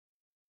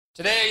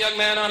Today, a young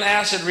man on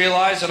acid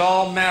realized that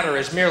all matter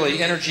is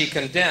merely energy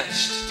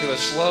condensed to a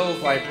slow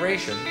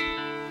vibration,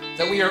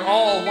 that we are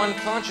all one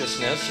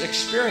consciousness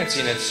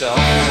experiencing itself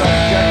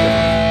subjectively.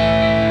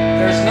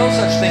 There's no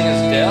such thing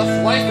as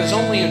death. Life is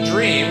only a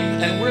dream,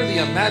 and we're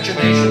the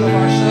imagination of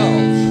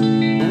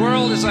ourselves. The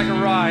world is like a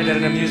ride at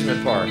an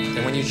amusement park,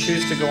 and when you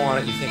choose to go on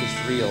it, you think it's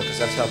real, because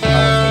that's how powerful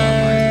our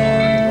minds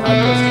are. The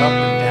ride goes up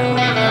and down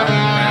and round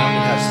and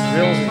round. It has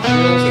thrills and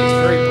chills, and it's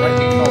very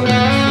brightly colored,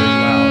 and it's very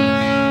loud,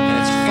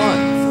 and it's fun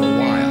for a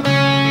while.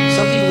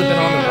 Some people have been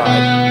on the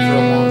ride for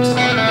a long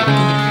time. They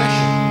begin to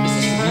question, is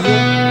this real,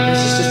 or is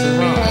this just a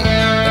ride?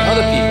 And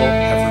other people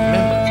have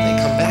remembered, and they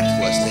come back to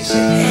us, and they say,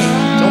 hey,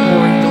 don't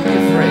worry, don't be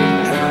afraid,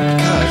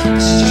 because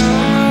this is just a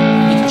ride.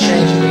 You can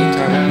change it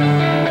anytime you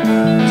want.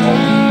 It's all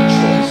a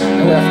choice.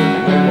 No effort,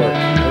 no work,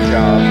 no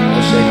job, no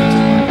saving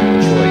time.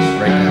 A choice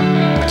right now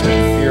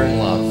between fear and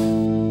love.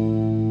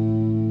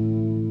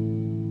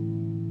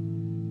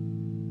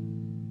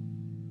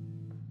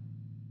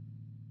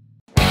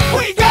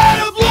 We got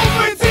a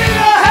blueprint in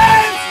our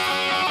hands.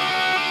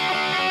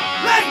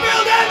 Let's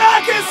build and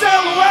knock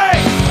ourselves away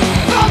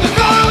from the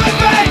government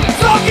bank,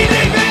 talking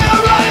even a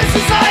running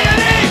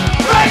society.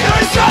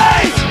 Regular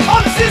trades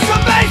on the system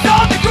based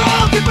on the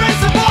cruelty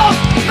principles,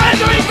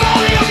 measuring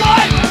quality of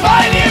life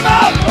by the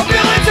amount of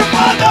village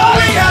upon us.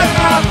 We got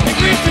enough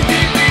encrypted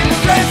deep in the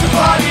strength of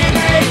our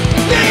DNA,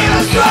 leading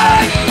us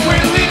right,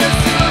 will lead us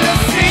to the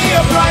sea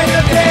of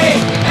brighter day.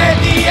 At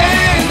the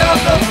end of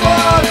the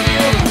fall,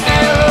 you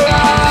never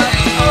rise.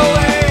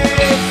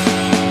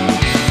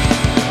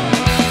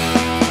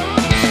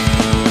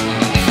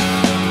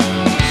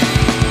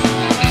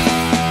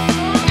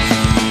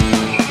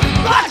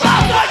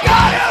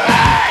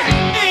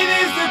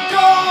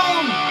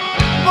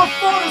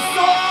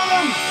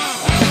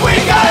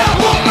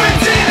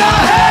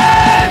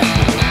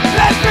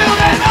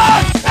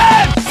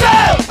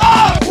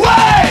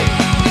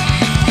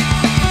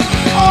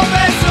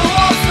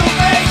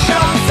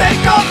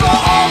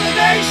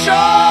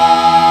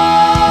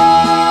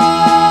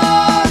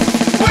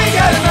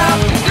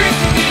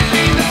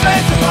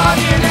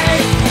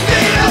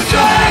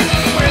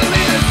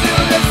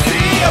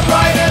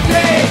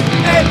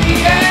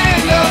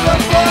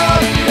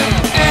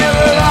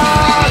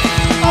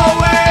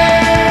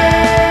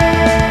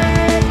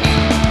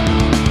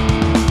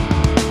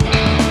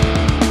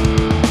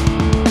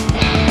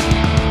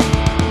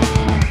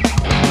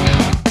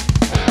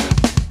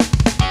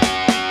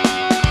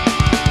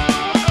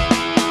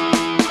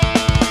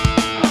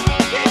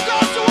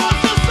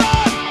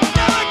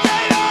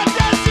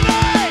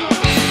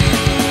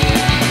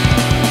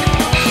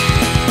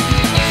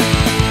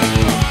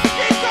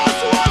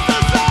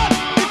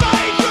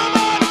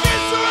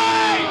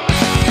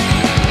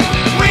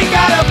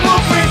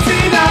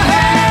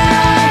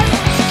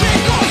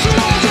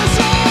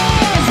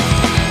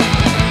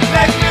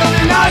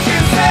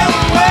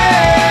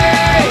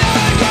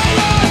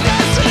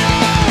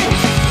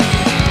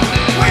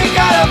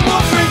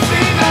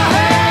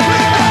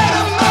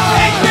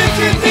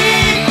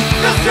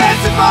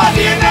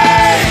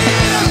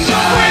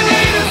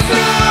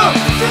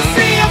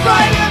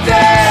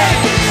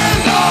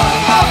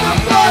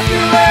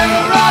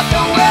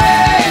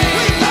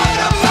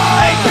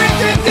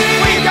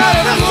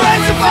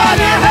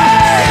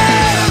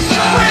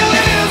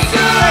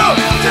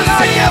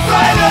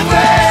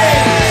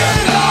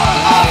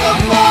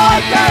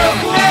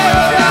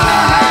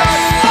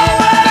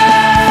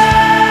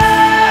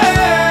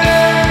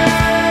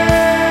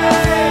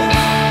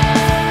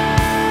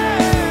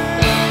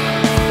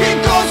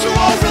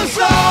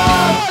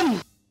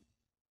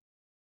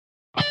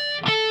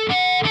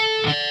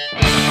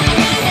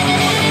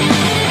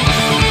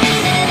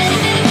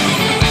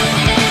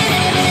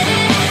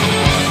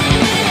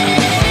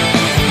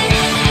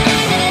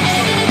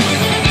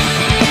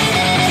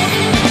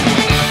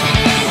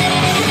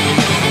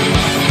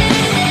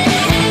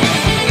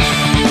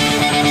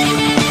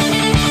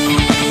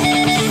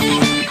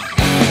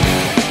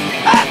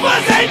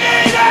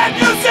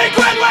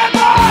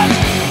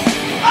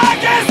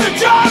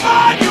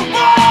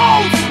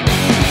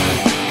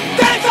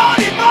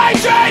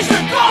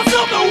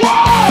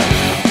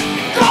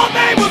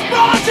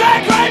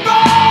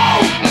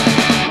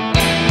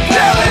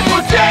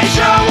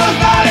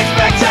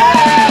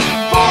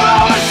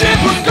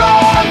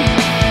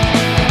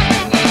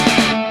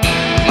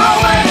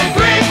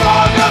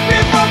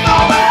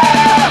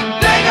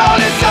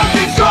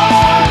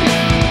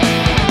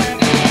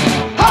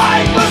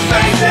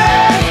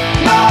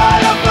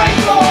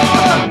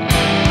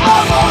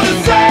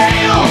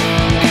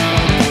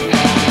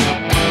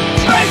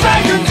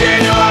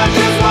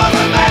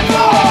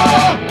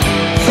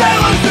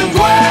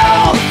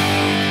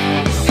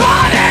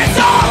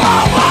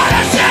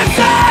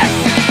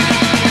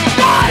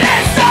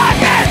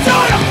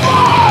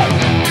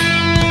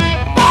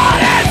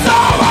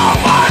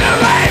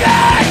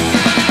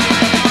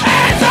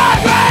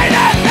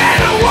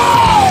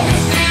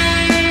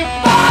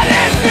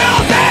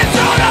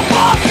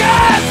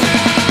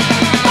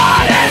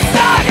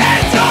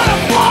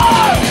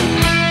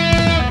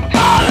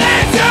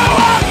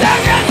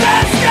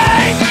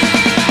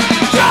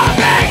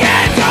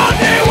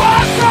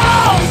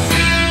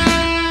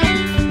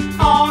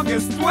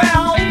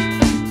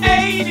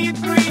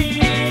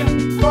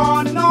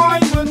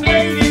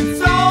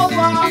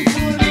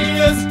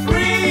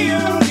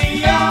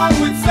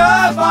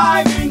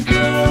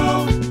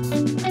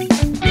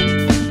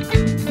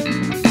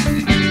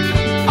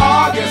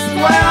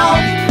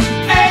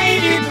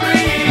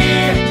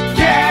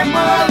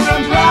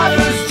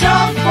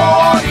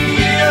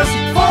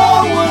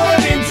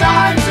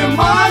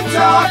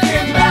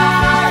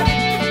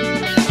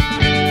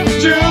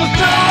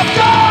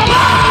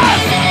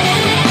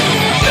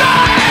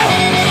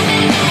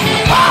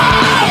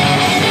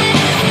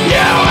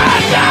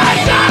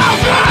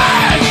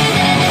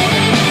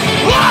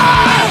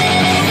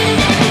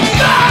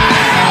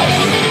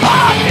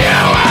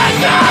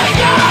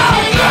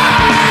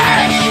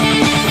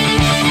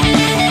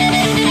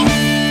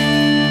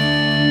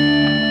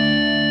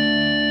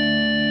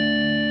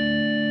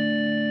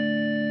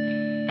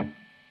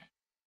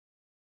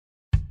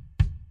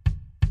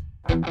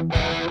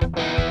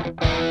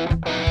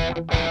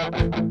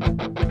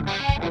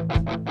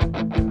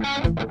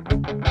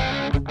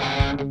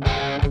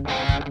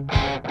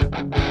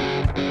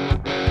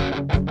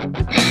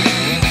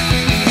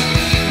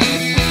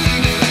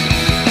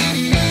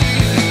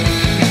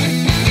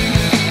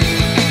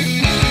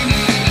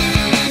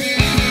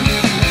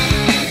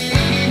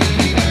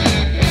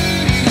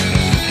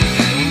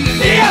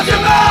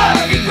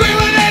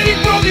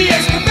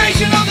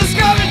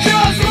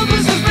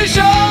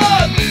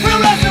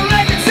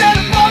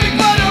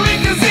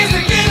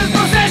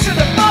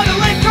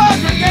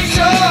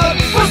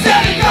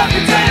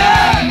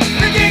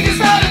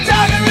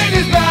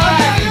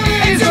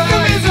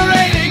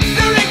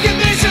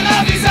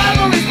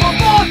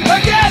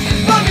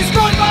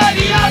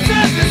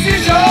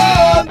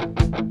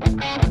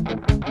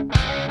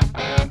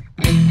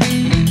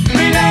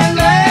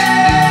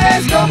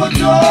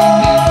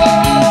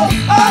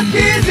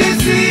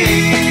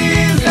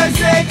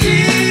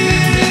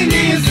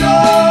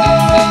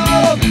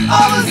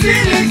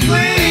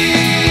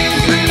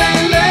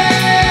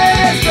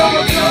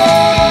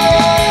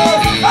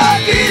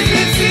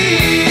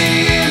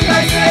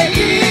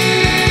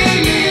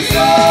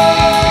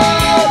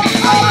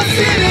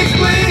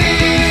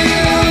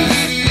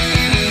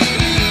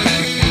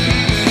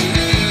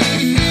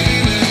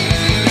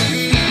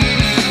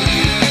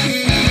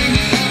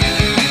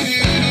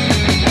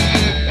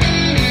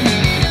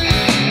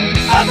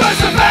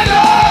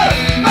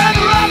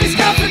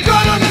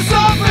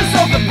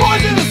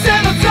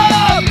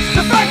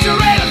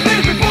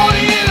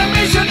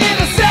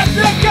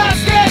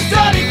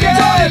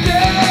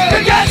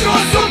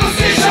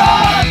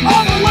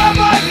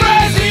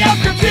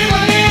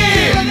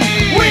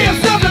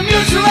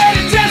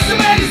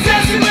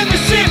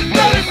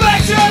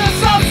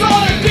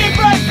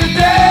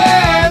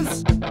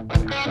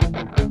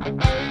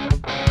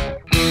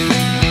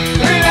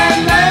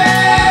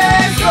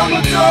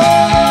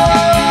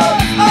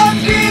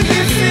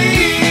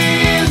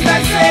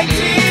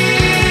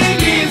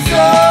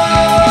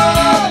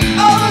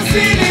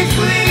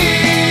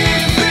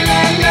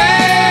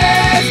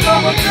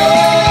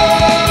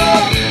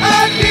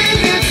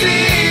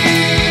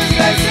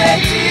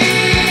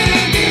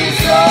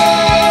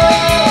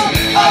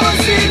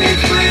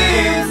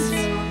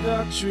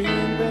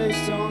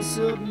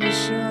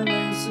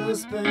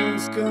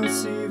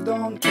 Conceived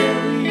on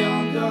carry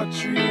on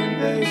doctrine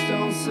based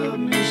on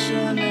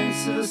submission and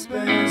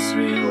suspense,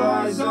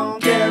 relies on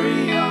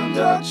carry on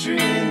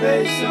doctrine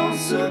based on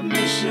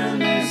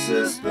submission and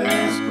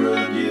suspense,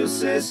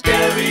 produces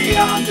carry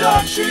on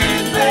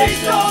doctrine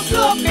based on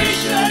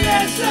submission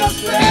and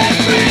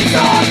suspense, brings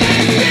on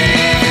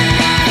the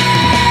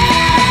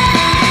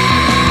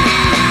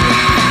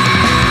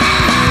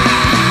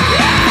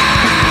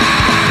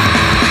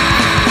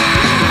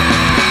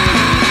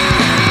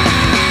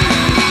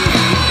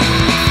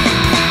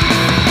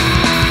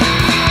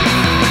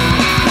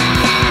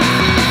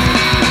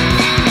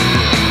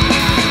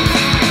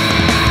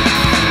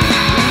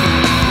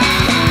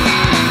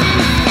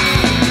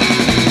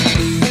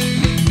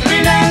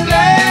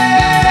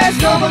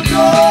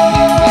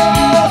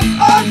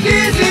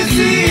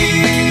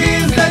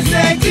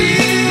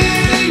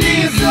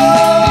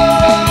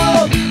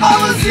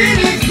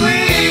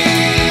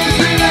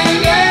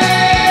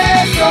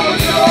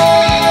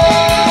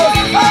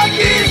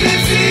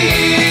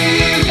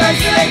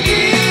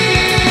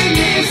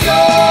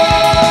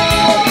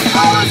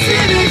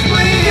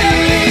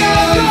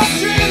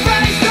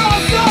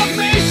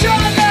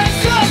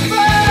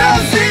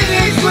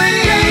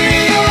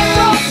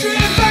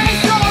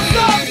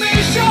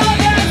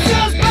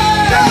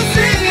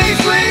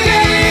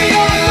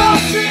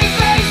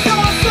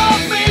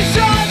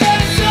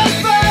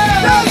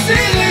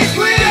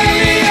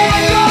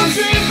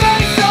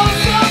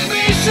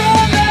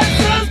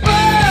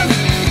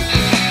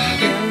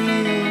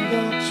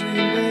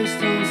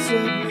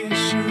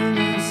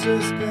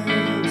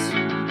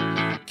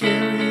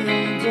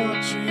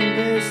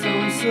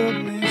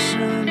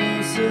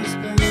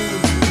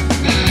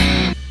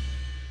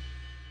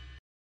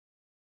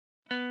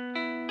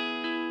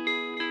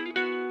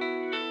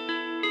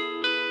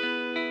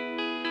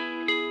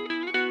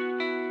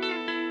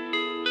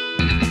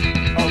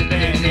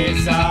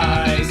his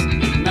eyes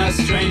in a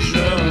strange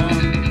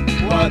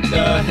room. What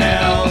the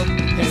hell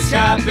has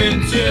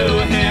happened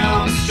to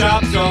him?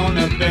 Strapped on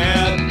a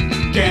bed,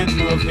 can't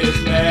move his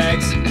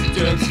legs.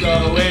 Dudes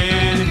go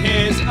in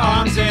his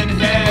arms and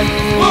head.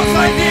 Looks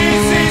like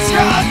this is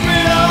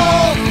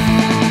hospital.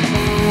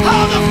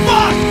 How the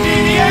fuck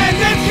did he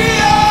end up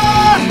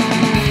here?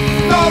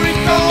 No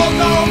recall,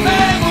 no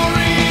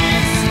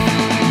memories.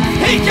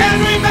 He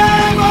can't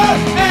remember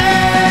anything.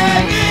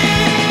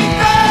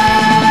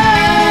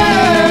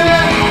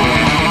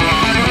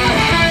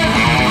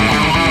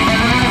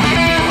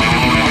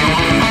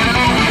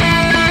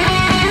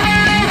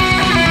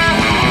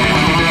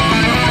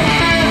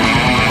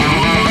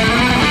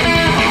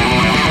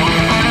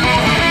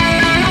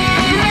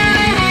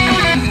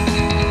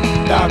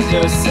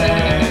 Doctor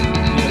said,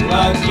 you're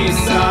lucky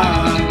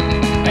son,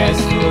 As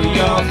for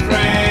your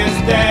friends,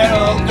 they're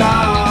all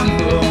gone.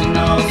 Who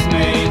knows,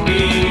 maybe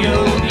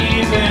you'll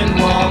even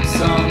walk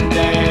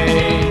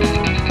someday.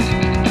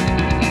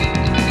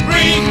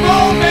 Brief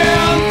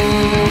moment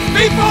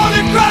before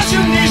the crash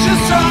of nation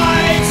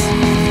strikes,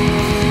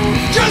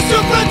 just to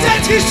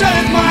protect his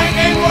shattered mind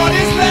and what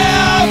is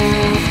left.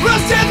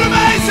 Rusted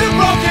remains a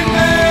broken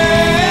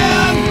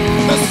man.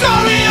 The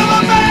story of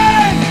a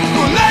man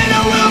who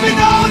later will be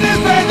known as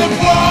Man of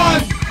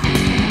One.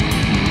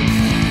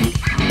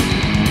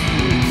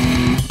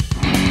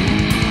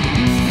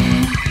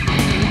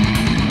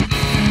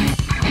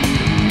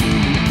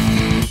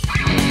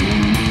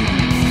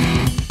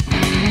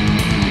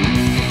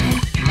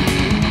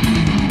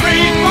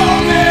 Brief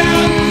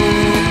moment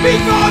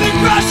before the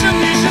crash of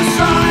nation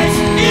strikes,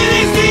 it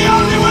is the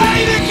only way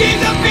to keep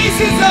the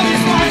pieces of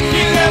his mind.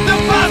 He left the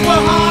past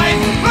behind,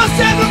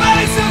 rusted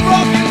remains a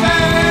broken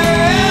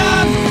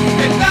man.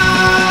 And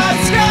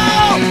that's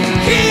how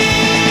he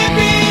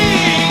became a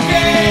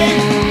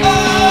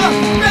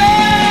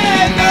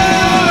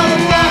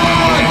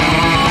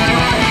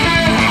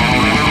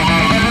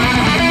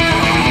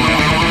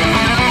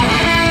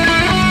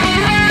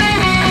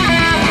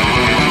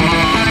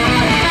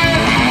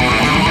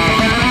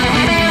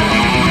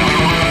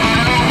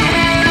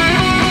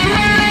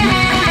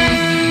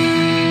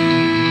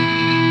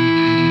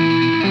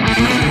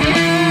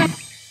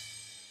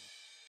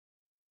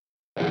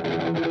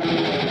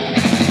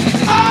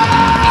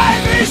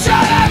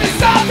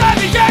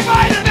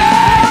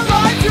man of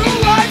one.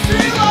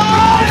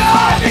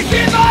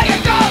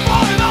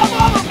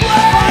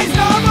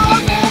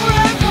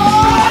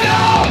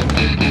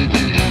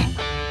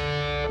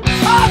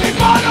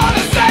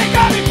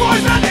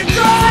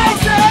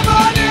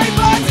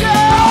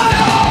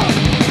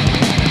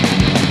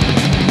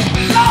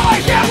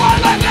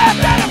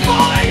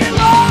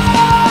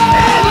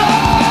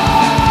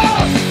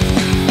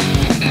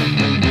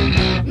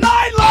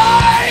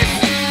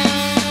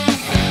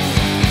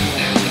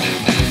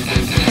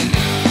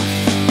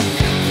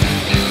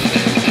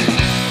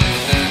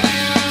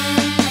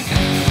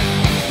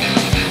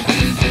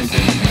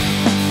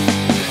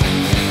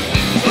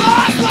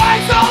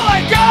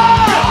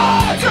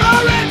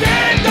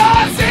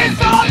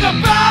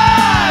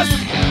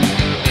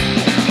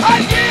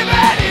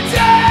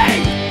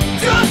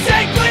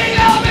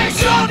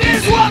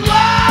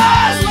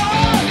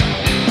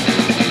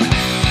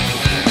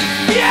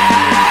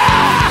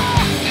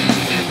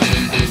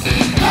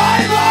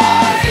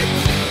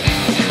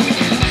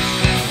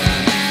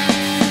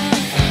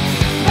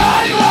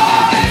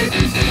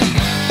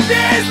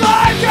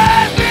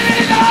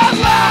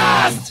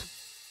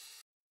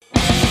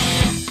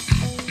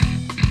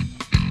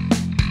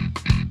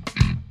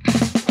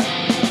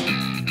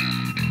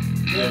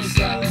 Their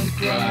silent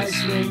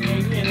cries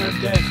ringing in our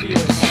deaf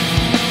ears.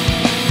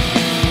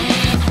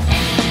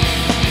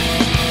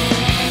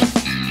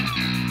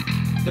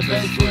 The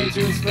best way to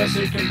express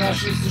your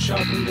compassion is to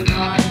sharpen the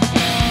knife.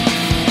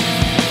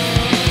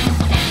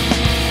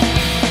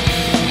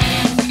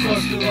 Of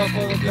course, we love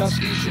all of God's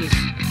creatures,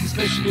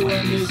 especially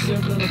when they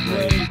serve on a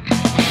plate.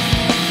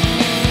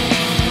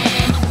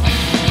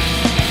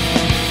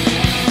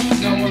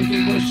 No one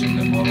can question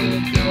the moral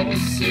of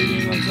those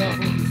sitting on top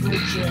of the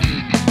food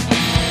chain.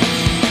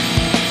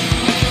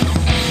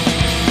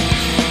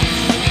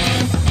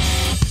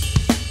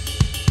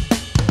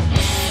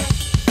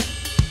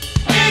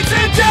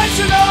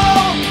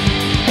 Intentional,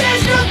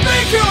 it's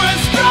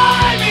conspicuous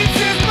crime,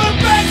 it's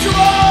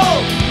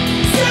perpetual.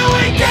 Still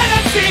we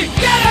cannot see,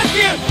 cannot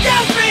hear,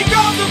 can't speak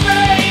of the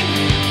pain.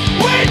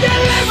 We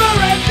deliver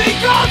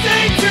because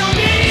into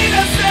the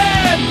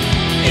innocent.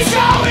 It's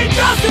how we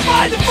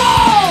justify the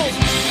fault.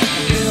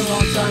 In a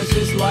long time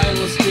since lion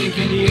was king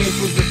and the ape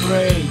was the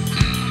prey.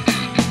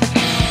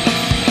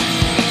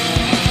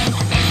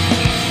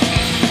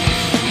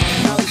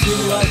 Now the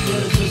civilized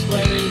predators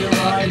claiming the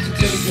right to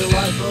take the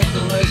life of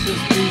the lesser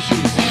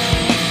species.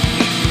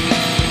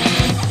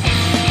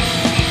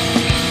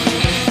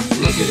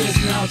 Look at us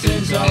now,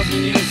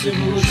 10,000 years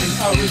evolution,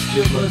 are we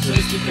still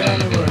bloodthirsty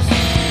carnivores?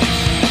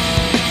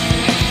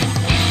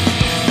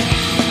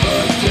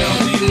 But tell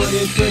me, would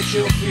it hurt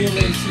your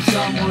feelings if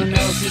someone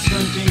else is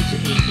hunting to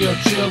eat your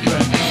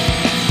children?